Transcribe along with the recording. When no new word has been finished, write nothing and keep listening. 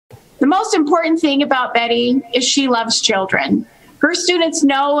The most important thing about Betty is she loves children. Her students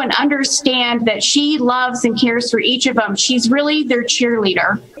know and understand that she loves and cares for each of them. She's really their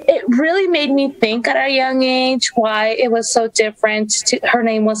cheerleader. It really made me think at a young age why it was so different. Her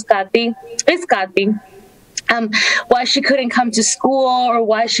name was Kathy. It's Kathy. Why she couldn't come to school or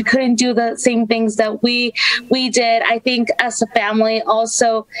why she couldn't do the same things that we did. I think as a family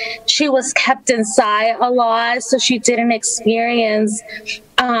also, she was kept inside a lot, so she didn't experience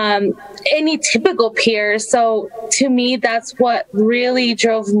any typical peers. So to me, that's what really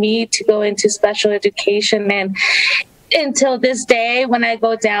drove me to go into special education. And until this day, when I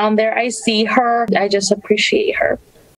go down there, I see her, I just appreciate her.